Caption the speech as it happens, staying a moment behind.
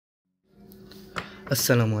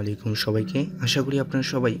আসসালামু আলাইকুম সবাইকে। আশা করি আপনারা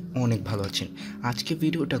সবাই অনেক ভালো আছেন। আজকে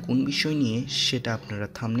ভিডিওটা কোন বিষয় নিয়ে সেটা আপনারা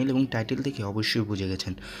থাম্বনেল এবং টাইটেল দেখে অবশ্যই বুঝে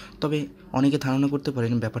গেছেন। তবে অনেকে ধারণা করতে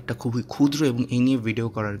পারেন ব্যাপারটা খুবই ক্ষুদ্র এবং এই নিয়ে ভিডিও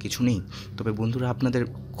করার কিছু নেই। তবে বন্ধুরা, আপনাদের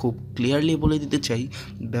খুব ক্লিয়ারলি বলে দিতে চাই,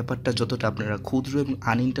 ব্যাপারটা যতটা আপনারা ক্ষুদ্র এবং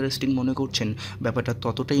আনইন্টারেস্টিং মনে করছেন, ব্যাপারটা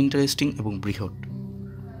ততটাই ইন্টারেস্টিং এবং বৃহৎ।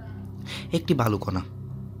 একটি বালুকণা,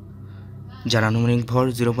 যার আনুমানিক ভর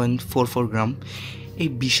 0.44 গ্রাম, এই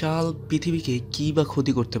বিশাল পৃথিবীকে কী বা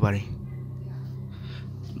ক্ষতি করতে পারে?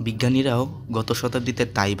 বিজ্ঞানীরাও গত শতাব্দীতে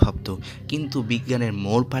তাই ভাবত, কিন্তু বিজ্ঞানের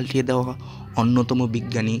মোড় পাল্টিয়ে দেওয়া অন্যতম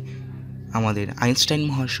বিজ্ঞানী আমাদের আইনস্টাইন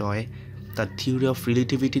মহাশয় তার থিওরি অফ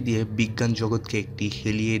রিলেটিভিটি দিয়ে বিজ্ঞান জগৎকে একটি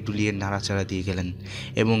হেলিয়ে দুলিয়ে নাড়াচাড়া দিয়ে গেলেন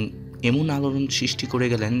এবং এমন আলোড়ন সৃষ্টি করে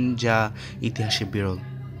গেলেন যা ইতিহাসে বিরল।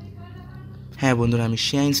 হ্যাঁ বন্ধুরা, আমি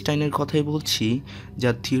সে আইনস্টাইনের কথাই বলছি,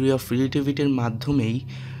 যার থিওরি অফ রিলেটিভিটির মাধ্যমেই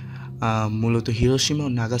মূলত হিরোশিমা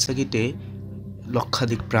ও নাগাসাকিতে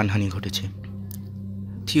লক্ষাধিক প্রাণহানি ঘটেছে।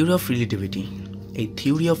 থিওরি অফ রিলেটিভিটি, এই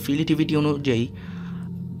থিওরি অফ রিলেটিভিটি অনুযায়ী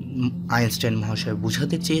আইনস্টাইন মহাশয়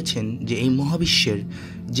বোঝাতে চেয়েছেন যে এই মহাবিশ্বের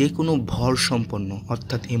যে কোনো ভর সম্পন্ন,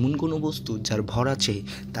 অর্থাৎ এমন কোনো বস্তু যার ভর আছে,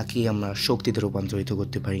 তাকেই আমরা শক্তিতে রূপান্তরিত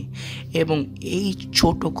করতে পারি। এবং এই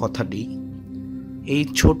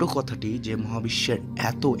ছোট কথাটি যে মহাবিশ্বের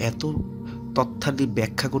এত তথ্যাদি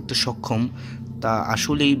ব্যাখ্যা করতে সক্ষম, তা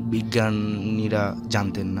আসলেই বিজ্ঞানীরা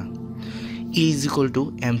জানতেন না।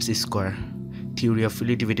 E=mc²। থিওরি অফ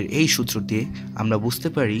রিলেটিভিটির এই সূত্র দিয়ে আমরা বুঝতে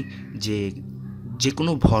পারি যে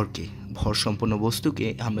কোনো ভর সম্পন্ন বস্তুকে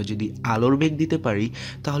আমরা যদি আলোর বেগ দিতে পারি,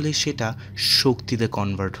 তাহলে সেটা শক্তিতে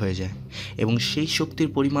কনভার্ট হয়ে যায় এবং সেই শক্তির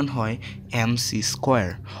পরিমাণ হয় mc²।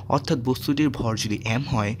 অর্থাৎ বস্তুটির ভর যদি m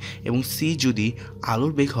হয় এবং c যদি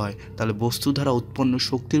আলোর বেগ হয়, তাহলে বস্তু দ্বারা উৎপন্ন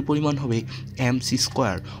শক্তির পরিমাণ হবে mc²।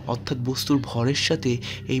 অর্থাৎ বস্তুর ভরের সাথে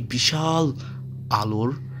এই বিশাল আলোর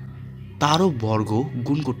তারও বর্গ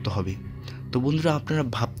গুণ করতে হবে। তো বন্ধুরা, আপনারা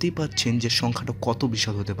ভাবতেই পাচ্ছেন যে সংখ্যাটা কত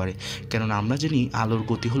বিশাল হতে পারে, কেননা আমরা জানি আলোর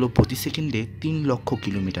গতি হলো প্রতি সেকেন্ডে 3 লক্ষ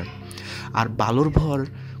কিলোমিটার। আর বালুর ভর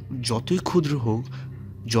যতই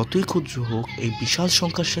ক্ষুদ্র হোক এই বিশাল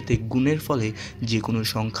সংখ্যার সাথে গুণের ফলে যে কোনো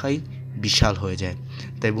সংখ্যাই বিশাল হয়ে যায়।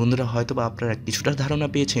 তাই বন্ধুরা, হয়তো বা আপনারা কিছুটা ধারণা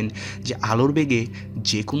পেয়েছেন যে আলোর বেগে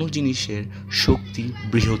যে কোনো জিনিসের শক্তি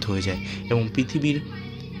বৃহৎ হয়ে যায় এবং পৃথিবীর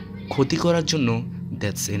ক্ষতি করার জন্য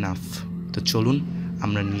দ্যাটস এনাফ। তো চলুন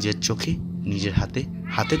আমরা নিজের চোখে, নিজের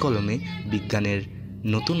হাতে কলমে বিজ্ঞানের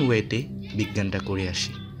নতুন ওয়েতে বিজ্ঞানটা করে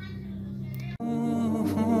আসি।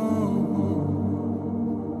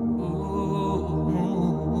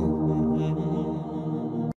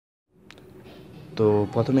 তো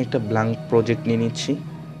প্রথমে একটা ব্ল্যাঙ্ক প্রজেক্ট নিয়ে নিচ্ছি।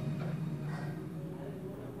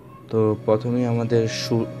 তো প্রথমে আমাদের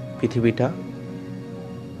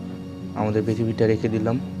পৃথিবীটা রেখে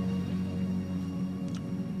দিলাম।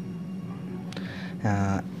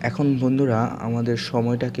 এখন বন্ধুরা, আমাদের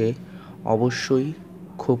সময়টাকে অবশ্যই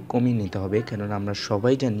খুব কমিয়ে নিতে হবে, কেননা আমরা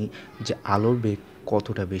সবাই জানি যে আলোর বেগ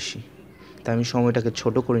কতটা বেশি। তাই আমি সময়টাকে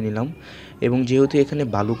ছোট করে নিলাম এবং যেহেতু এখানে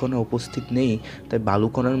বালুকণা উপস্থিত নেই, তাই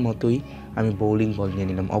বালুকণার মতোই আমি বোলিং বল নিয়ে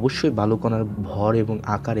নিলাম। অবশ্যই বালুকণার ভর এবং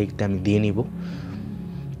আকার একটা আমি দিয়ে নিব।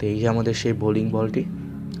 তো এই যে আমাদের সেই বোলিং বলটি,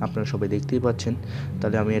 আপনারা সবাই দেখতেই পাচ্ছেন।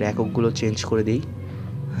 তাহলে আমি এর এককগুলো চেঞ্জ করে দিই।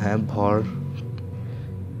 হ্যাঁ, ভর,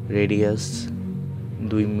 রেডিয়াস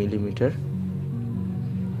 2 মিলিমিটার।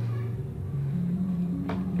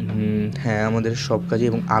 হ্যাঁ, আমাদের সব কাজে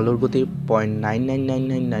এবং আলোর গতি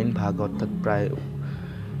 0.99999 ভাগ, অর্থাৎ প্রায়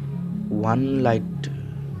 1 লাইট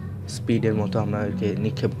স্পিডের মতো আমরা একে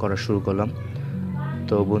নিক্ষেপ করা শুরু করলাম।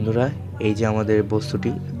 তো বন্ধুরা, এই যে আমাদের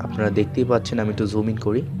বস্তুটি আপনারা দেখতেই পাচ্ছেন। আমি একটু জুম ইন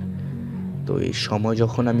করি। তো এই সময়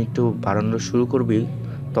যখন আমি একটু বাড়ানো শুরু করবি,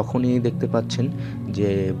 তখনই দেখতে পাচ্ছেন যে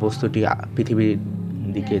বস্তুটি পৃথিবীর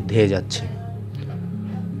দিকে ধেয়ে যাচ্ছে।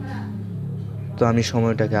 তো আমি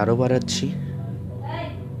সময়টাকে আরও বাড়াচ্ছি।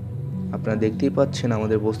 আপনারা দেখতেই পাচ্ছেন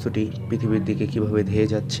আমাদের বস্তুটি পৃথিবীর দিকে কিভাবে ধেয়ে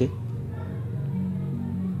যাচ্ছে।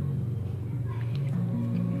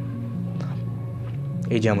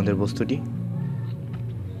 এই যে আমাদের বস্তুটি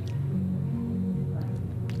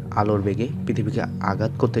আলোর বেগে পৃথিবীকে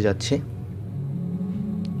আঘাত করতে যাচ্ছে।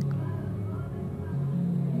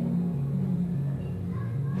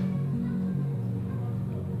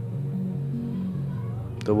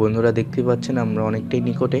 তো বন্ধুরা, দেখতেই পাচ্ছেন আমরা অনেকটাই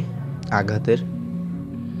নিকটে আঘাতের।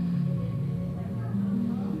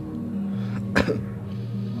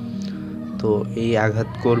 তো এই আঘাত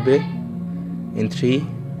করবে in 3,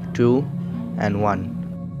 2 and 1।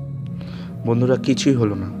 বন্ধুরা, কিছুই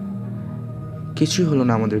হলো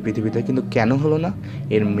না আমাদের পৃথিবীতে। কিন্তু কেন হলো না?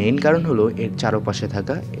 এর মেইন কারণ হলো এর চারপাশে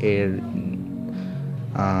থাকা এর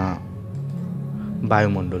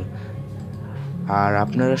বায়ুমণ্ডল। আর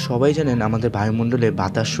আপনারা সবাই জানেন আমাদের বায়ুমণ্ডলে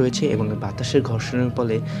বাতাস রয়েছে এবং বাতাসের ঘর্ষণের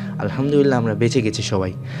ফলে আলহামদুলিল্লাহ আমরা বেঁচে গেছি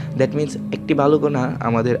সবাই। দ্যাট মিন্স একটি বালু কণা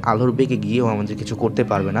আমাদের আলোর বেগে গিয়েও আমাদের কিছু করতে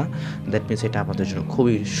পারবে না। দ্যাট মিন্স এটা আমাদের জন্য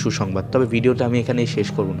খুবই সুসংবাদ। তবে ভিডিওটা আমি এখানেই শেষ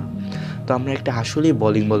করব না। তো আমরা একটা আসলেই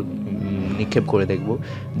বোলিং বল নিক্ষেপ করে দেখব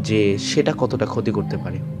যে সেটা কতটা ক্ষতি করতে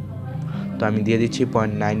পারে। তো আমি দিয়ে দিচ্ছি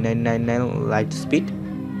 0.9999 লাইট স্পিড।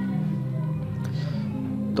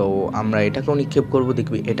 তো আমরা এটাকেও নিক্ষেপ করব,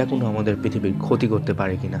 দেখবি এটা কোনো আমাদের পৃথিবীর ক্ষতি করতে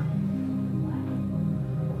পারে কিনা।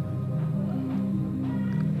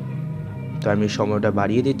 তো আমি সময়টা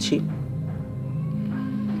বাড়িয়ে দিচ্ছি।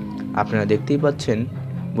 আপনারা দেখতেই পাচ্ছেন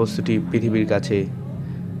বস্তুটি পৃথিবীর কাছে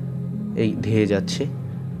এই ধেয়ে যাচ্ছে।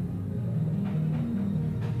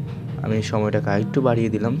 আমি সময়টাকে আরেকটু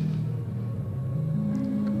বাড়িয়ে দিলাম।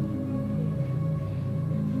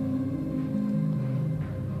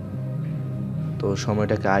 তো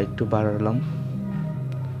সময়টাকে আরেকটু বাড়ালাম।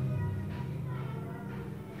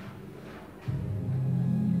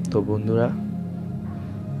 তো বন্ধুরা,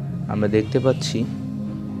 আমরা দেখতে পাচ্ছি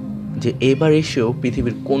যে এবার এসেও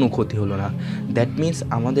পৃথিবীর কোনো ক্ষতি হলো না। দ্যাট মিন্স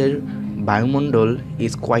আমাদের বায়ুমণ্ডল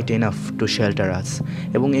is quite enough to shelter আস,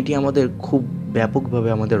 এবং এটি আমাদের খুব ব্যাপকভাবে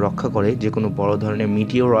আমাদের রক্ষা করে যে কোনো বড় ধরনের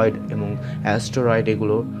মিটিওরয়েড এবং অ্যাস্টেরয়েড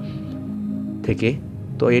এগুলো থেকে।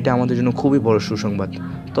 তো এটা আমাদের জন্য খুবই বড় সুসংবাদ।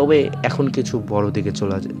 তবে এখন কিছু বড় দিকে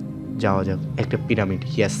যাওয়া যাক। একটা পিরামিড,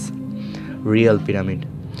 ইয়েস, রিয়েল পিরামিড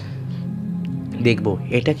দেখব।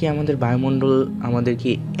 এটা কি আমাদের বায়ুমণ্ডল আমাদেরকে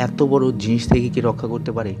এত বড় জিনিস থেকে কি রক্ষা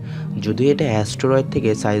করতে পারে? যদিও এটা অ্যাস্টেরয়েড থেকে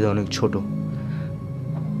সাইজে অনেক ছোট।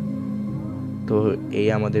 তো এই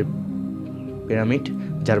আমাদের পিরামিড,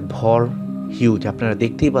 যার ভর হিউজ, আপনারা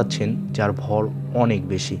দেখতেই পাচ্ছেন, যার ভর অনেক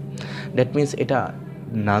বেশি। দ্যাট মিন্স এটা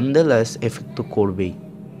নানদেলেস এফেক্ট তো করবেই।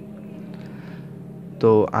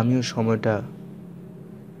 তো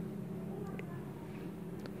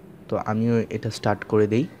আমিও এটা স্টার্ট করে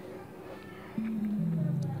দিই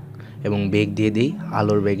এবং বেগ দিয়ে দিই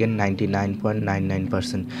আলোর বেগের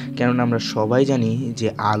 99.99%। কেননা আমরা সবাই জানি যে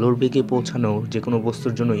আলোর বেগে পৌঁছানো যে কোনো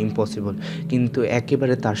বস্তুর জন্য ইম্পসিবল, কিন্তু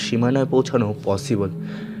একেবারে তার সীমানায় পৌঁছানো পসিবল।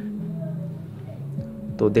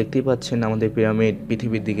 তো দেখতেই পাচ্ছেন আমাদের পিরামিড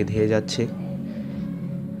পৃথিবীর দিকে ধেয়ে যাচ্ছে।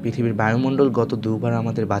 পৃথিবীর বায়ুমণ্ডল গত দুবার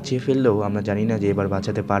আমাদের বাঁচিয়ে ফেললেও আমরা জানি না যে এবার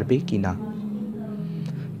বাঁচাতে পারবে কি না।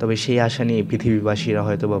 তবে সেই আশা নিয়ে পৃথিবীবাসীরা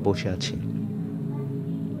হয়তো বা বসে আছে।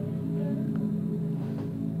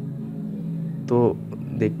 তো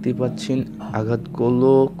দেখতেই পাচ্ছেন আঘাত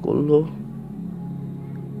করলো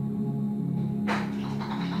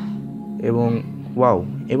এবং ওয়াও,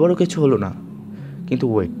 এবারও কিছু হলো না। কিন্তু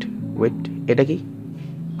ওয়েট, এটা কি?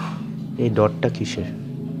 এই ডটটা কিসের?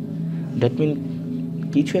 দ্যাট মিন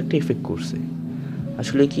কিছু একটা এফেক্ট করছে।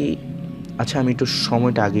 আসলে কি? আচ্ছা, আমি একটু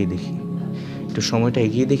সময়টা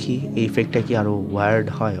এগিয়ে দেখি এই ইফেক্টটা কি আরও ওয়ার্ড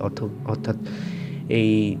হয়, অর্থাৎ এই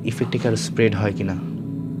ইফেক্টটা কি আরও স্প্রেড হয় কিনা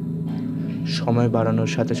সময়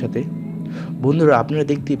বাড়ানোর সাথে সাথে। বন্ধুরা, আপনারা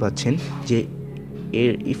দেখতেই পাচ্ছেন যে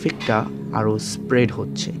এর ইফেক্টটা আরও স্প্রেড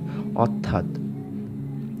হচ্ছে, অর্থাৎ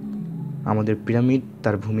আমাদের পিরামিড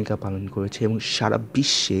তার ভূমিকা পালন করেছে এবং সারা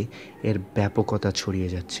বিশ্বে এর ব্যাপকতা ছড়িয়ে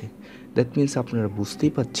যাচ্ছে। দ্যাট মিন্স আপনারা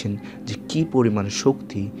বুঝতেই পাচ্ছেন যে কী পরিমাণ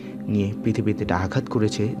শক্তি নিয়ে পৃথিবীতে এটা আঘাত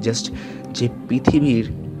করেছে। জাস্ট যে পৃথিবীর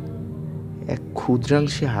এক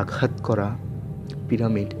ক্ষুদ্রাংশে আঘাত করা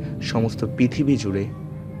পিরামিড সমস্ত পৃথিবী জুড়ে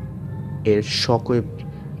এর শকওয়েভ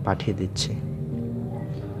পাঠিয়ে দিচ্ছে।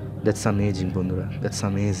 দ্যাটস অ্যামেজিং বন্ধুরা, দ্যাটস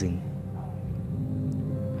অ্যামেজিং।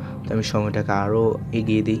 তো আমি সময়টাকে আরও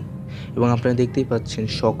এগিয়ে দিই এবং আপনারা দেখতেই পাচ্ছেন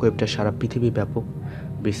শকওয়েভটা সারা পৃথিবী ব্যাপক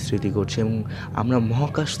বিস্তৃতি করছে এবং আমরা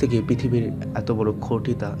মহাকাশ থেকে পৃথিবীর এত বড়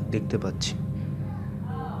ক্ষতিটা দেখতে পাচ্ছি।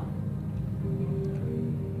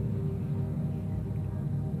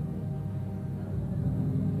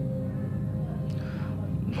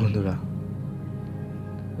 বন্ধুরা,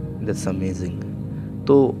 দ্যাটস অ্যামেজিং।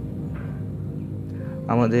 তো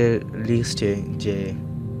আমাদের লিস্টে যে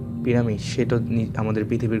পিরামিড, সেটা আমাদের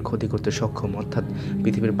পৃথিবীর ক্ষতি করতে সক্ষম, অর্থাৎ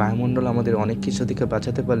পৃথিবীর বায়ুমণ্ডল আমাদের অনেক কিছু থেকে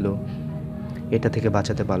বাঁচাতে পারলো, এটা থেকে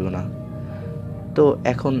বাঁচাতে পারলো না। তো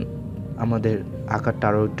এখন আমাদের আকারটা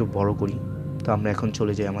আরও একটু বড় করি। তো আমরা এখন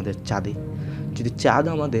চলে যাই আমাদের চাঁদে। যদি চাঁদ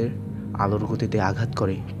আমাদের আলোর গতিতে আঘাত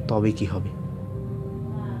করে তবে কি হবে?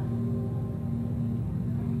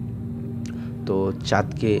 তো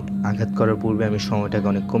চাঁদকে আঘাত করার পূর্বে আমি সময়টাকে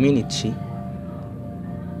অনেক কমিয়ে নিচ্ছি।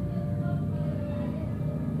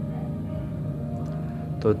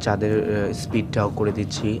 তো চাঁদের স্পিডটাও করে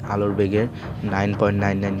দিচ্ছি আলোর বেগের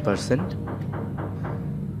 9.99%।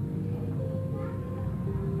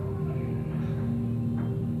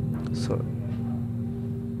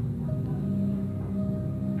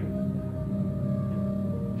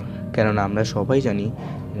 কেননা আমরা সবাই জানি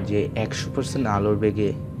যে 100% আলোর বেগে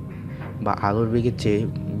বা আলোর বেগের চেয়ে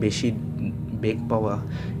বেশি বেগ পাওয়া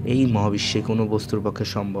এই মহাবিশ্বে কোনো বস্তুর পক্ষে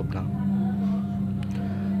সম্ভব না।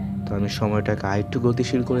 তো আমি সময়টাকে আরেকটু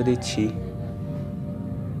গতিশীল করে দিচ্ছি।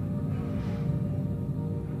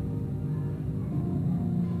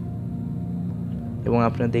 এবং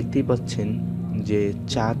আপনারা দেখতেই পাচ্ছেন যে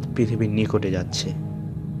চাঁদ পৃথিবীর নিকটে যাচ্ছে।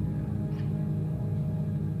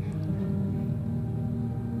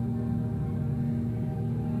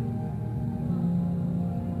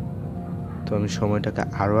 তো আমি সময়টাকে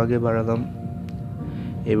আরও আগে বাড়ালাম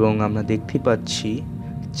এবং আমরা দেখতে পাচ্ছি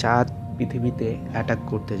চাঁদ পৃথিবীতে অ্যাটাক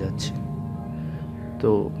করতে যাচ্ছে।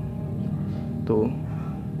 তো তো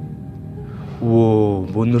ও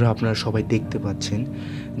বন্ধুরা, আপনারা সবাই দেখতে পাচ্ছেন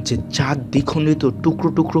যে চাঁদ দ্বিখণ্ডিত টুকরো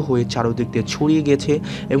টুকরো হয়ে চারদিক দিয়ে ছড়িয়ে গেছে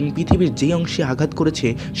এবং পৃথিবীর যে অংশে আঘাত করেছে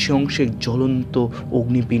সে অংশে জ্বলন্ত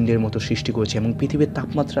অগ্নিপিণ্ডের মতো সৃষ্টি করেছে এবং পৃথিবীর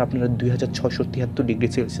তাপমাত্রা আপনারা 2673 ডিগ্রি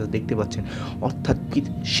সেলসিয়াস দেখতে পাচ্ছেন। অর্থাৎ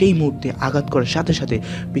সেই মুহূর্তে আঘাত করার সাথে সাথে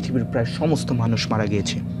পৃথিবীর প্রায় সমস্ত মানুষ মারা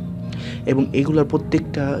গিয়েছে এবং এগুলোর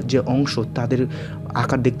প্রত্যেকটা যে অংশ তাদের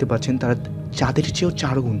আকার দেখতে পাচ্ছেন তারা চাঁদের চেয়েও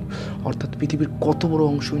 4 গুণ, অর্থাৎ পৃথিবীর কত বড়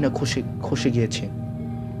অংশই না খসে গিয়েছে।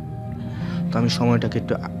 তো আমি সময়টাকে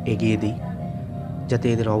একটু এগিয়ে দিই যাতে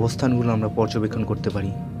এদের অবস্থানগুলো আমরা পর্যবেক্ষণ করতে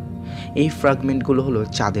পারি। এই ফ্র্যাগমেন্টগুলো হলো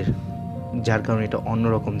চাঁদের, যার কারণে এটা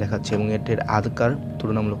অন্যরকম দেখাচ্ছে এবং এটার আকার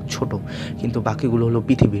তুলনামূলক ছোট, কিন্তু বাকিগুলো হলো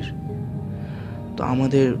পৃথিবীর। তো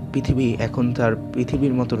আমাদের পৃথিবী এখন তার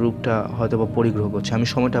পৃথিবীর মতো রূপটা হয়তো বা পরিগ্রহ করছে। আমি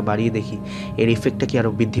সময়টা বাড়িয়ে দেখি এর ইফেক্টটা কি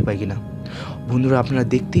আরও বৃদ্ধি পায় কিনা। বন্ধুরা, আপনারা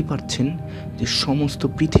দেখতেই পাচ্ছেন যে সমস্ত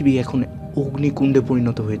পৃথিবী এখন অগ্নিকুণ্ডে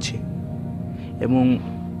পরিণত হয়েছে এবং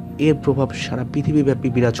এর প্রভাব সারা পৃথিবীব্যাপী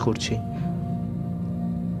বিরাজ করছে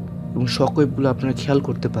এবং সকলগুলো আপনারা খেয়াল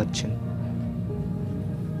করতে পাচ্ছেন।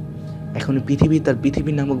 এখন পৃথিবী তার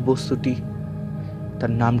পৃথিবী নামক বস্তুটি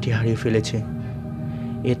তার নামটি হারিয়ে ফেলেছে।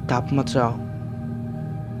 এর তাপমাত্রা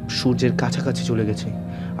সূর্যের কাছাকাছি চলে গেছে।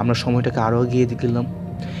 আমরা সময়টাকে আরও এগিয়ে গেলাম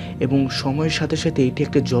এবং সময়ের সাথে সাথে এটি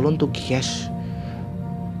একটা জ্বলন্ত গ্যাস,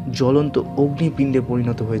 জ্বলন্ত অগ্নিপিণ্ডে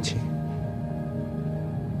পরিণত হয়েছে।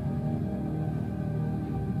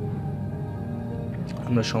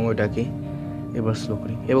 আমরা সময়টাকে এবার স্লো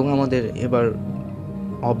করি এবং আমাদের এবার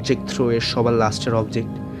অবজেক্ট থ্রো এর সবার লাস্টের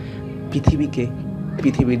অবজেক্ট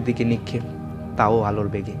পৃথিবীর দিকে নিক্ষেপ, তাও আলোর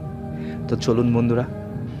বেগে। তো চলুন বন্ধুরা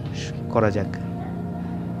করা যাক।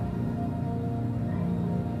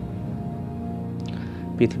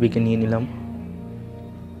 পৃথিবীকে নিয়ে নিলাম।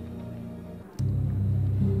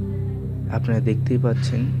 আপনারা দেখতেই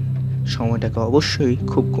পাচ্ছেন সময়টাকে অবশ্যই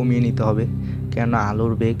খুব কমিয়ে নিতে হবে, কেননা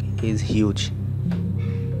আলোর বেগ ইজ হিউজ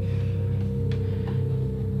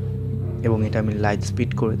এবং এটা আমি লাইট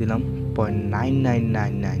স্পিড করে দিলাম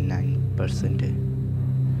 0.99999%।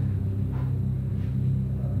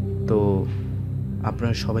 তো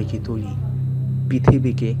আপনারা সবাই কি তৈরি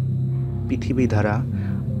পৃথিবী দ্বারা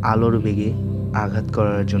আলোর বেগে আঘাত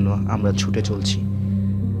করার জন্য আমরা ছুটে চলছি?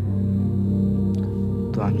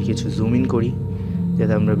 তো আমি কিছু জুম ইন করি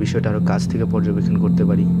যাতে আমরা বিষয়টা আরও কাছ থেকে পর্যবেক্ষণ করতে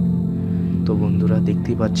পারি। তো বন্ধুরা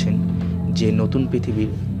দেখতেই পাচ্ছেন যে নতুন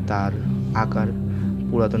পৃথিবীর তার আকার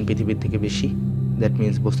পুরাতন পৃথিবীর থেকে বেশি, দ্যাট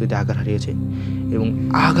মিনস বস্তুতে আকার হারিয়েছে এবং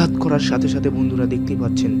আঘাত করার সাথে সাথে বন্ধুরা দেখতেই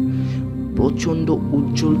পাচ্ছেন প্রচণ্ড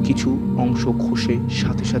উজ্জ্বল কিছু অংশ খসে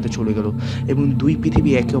সাথে সাথে চলে গেল এবং দুই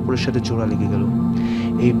পৃথিবী একে অপরের সাথে জোড়া লেগে গেল।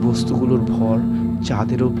 এই বস্তুগুলোর ভর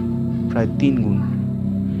চাঁদেরও প্রায় 3 গুণ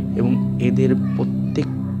এবং এদের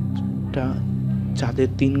প্রত্যেকটা চাঁদের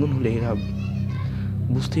 3 গুণ হলে এরা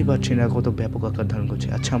বুঝতেই পারছেন এরা কত ব্যাপক আকার ধারণ করছে।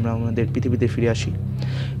 আচ্ছা, আমরা আমাদের পৃথিবীতে ফিরে আসি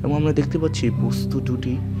এবং আমরা দেখতে পাচ্ছি বস্তু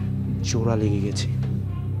দুটি জোড়া লেগে গেছে।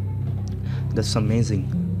 That's amazing.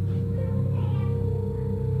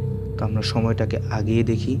 তো আমরা সময়টাকে আগিয়ে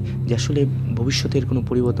দেখি যে আসলে ভবিষ্যতে এর কোনো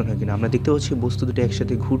পরিবর্তন হয় কিনা। আমরা দেখতে পাচ্ছি বস্তু দুটো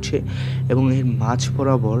একসাথে ঘুরছে এবং এর মাঝ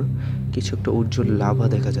বরাবর কিছু একটা উজ্জ্বল লাভা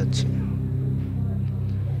দেখা যাচ্ছে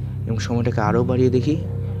এবং সময়টাকে আরও বাড়িয়ে দেখি,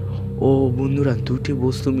 ও বন্ধুরা, দুটি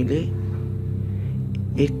বস্তু মিলে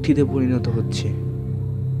একটিতে পরিণত হচ্ছে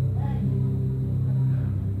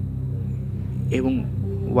এবং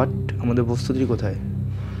আমাদের বস্তুটি কোথায়?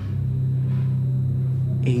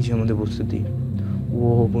 এই যে আমাদের বস্তুটি। ও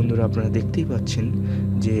বন্ধুরা, আপনারা দেখতেই পাচ্ছেন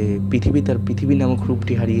যে পৃথিবী তার পৃথিবী নামক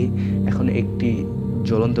রূপটি হারিয়ে এখন একটি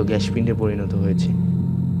জ্বলন্ত গ্যাসপিণ্ডে পরিণত হয়েছে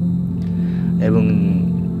এবং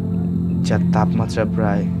যার তাপমাত্রা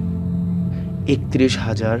প্রায়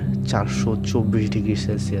 31,424 ডিগ্রি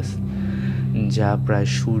সেলসিয়াস, যা প্রায়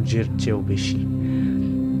সূর্যের চেয়েও বেশি।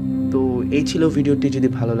 তো এই ছিল ভিডিওটি। যদি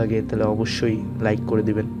ভালো লাগে তাহলে অবশ্যই লাইক করে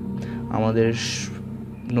দিবেন। আমাদের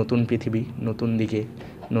নতুন পৃথিবী নতুন দিকে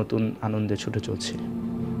নতুন আনন্দে ছুটে চলছে।